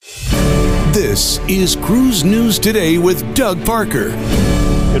This is Cruise News Today with Doug Parker.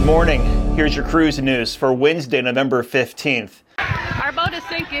 Good morning. Here's your cruise news for Wednesday, November 15th. Our boat is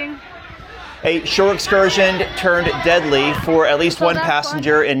sinking. A shore excursion turned deadly for at least one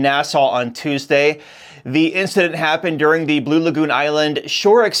passenger in Nassau on Tuesday. The incident happened during the Blue Lagoon Island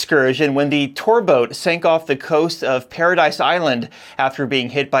shore excursion when the tour boat sank off the coast of Paradise Island after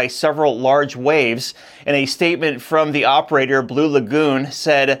being hit by several large waves. In a statement from the operator, Blue Lagoon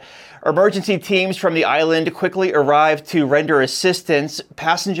said, "Emergency teams from the island quickly arrived to render assistance.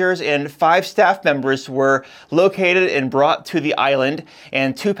 Passengers and 5 staff members were located and brought to the island,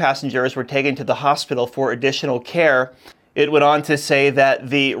 and 2 passengers were taken to the hospital for additional care." It went on to say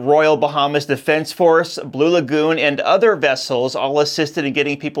that the Royal Bahamas Defense Force, Blue Lagoon, and other vessels all assisted in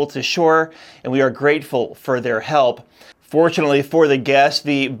getting people to shore, and we are grateful for their help. Fortunately for the guests,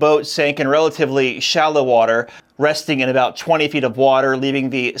 the boat sank in relatively shallow water, resting in about 20 feet of water, leaving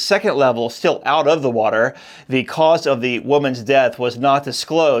the second level still out of the water. The cause of the woman's death was not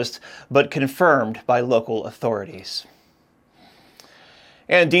disclosed, but confirmed by local authorities.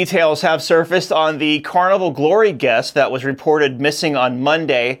 And details have surfaced on the Carnival Glory guest that was reported missing on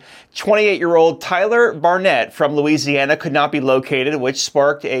Monday. 28-year-old Tyler Barnett from Louisiana could not be located, which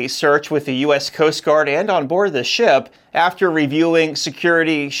sparked a search with the U.S. Coast Guard and on board the ship. After reviewing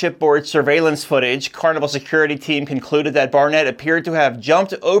security shipboard surveillance footage, Carnival security team concluded that Barnett appeared to have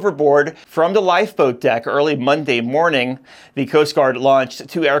jumped overboard from the lifeboat deck early Monday morning. The Coast Guard launched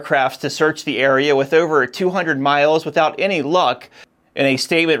 2 aircrafts to search the area with over 200 miles without any luck. In a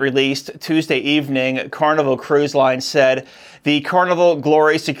statement released Tuesday evening, Carnival Cruise Line said, "The Carnival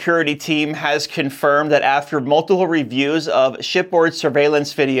Glory security team has confirmed that after multiple reviews of shipboard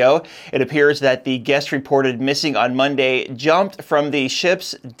surveillance video, it appears that the guest reported missing on Monday jumped from the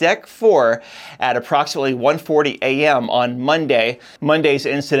ship's deck 4 at approximately 1:40 a.m. on Monday. Monday's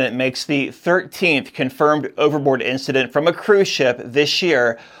incident makes the 13th confirmed overboard incident from a cruise ship this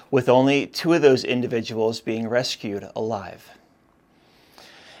year, with only 2 of those individuals being rescued alive."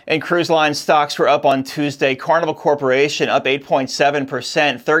 And cruise line stocks were up on Tuesday. Carnival Corporation up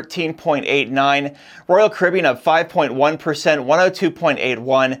 8.7%, 13.89. Royal Caribbean up 5.1%,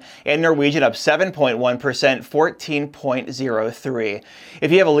 102.81. And Norwegian up 7.1%, 14.03.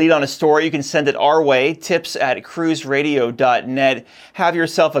 If you have a lead on a story, you can send it our way, tips@cruiseradio.net. Have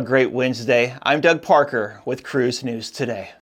yourself a great Wednesday. I'm Doug Parker with Cruise News Today.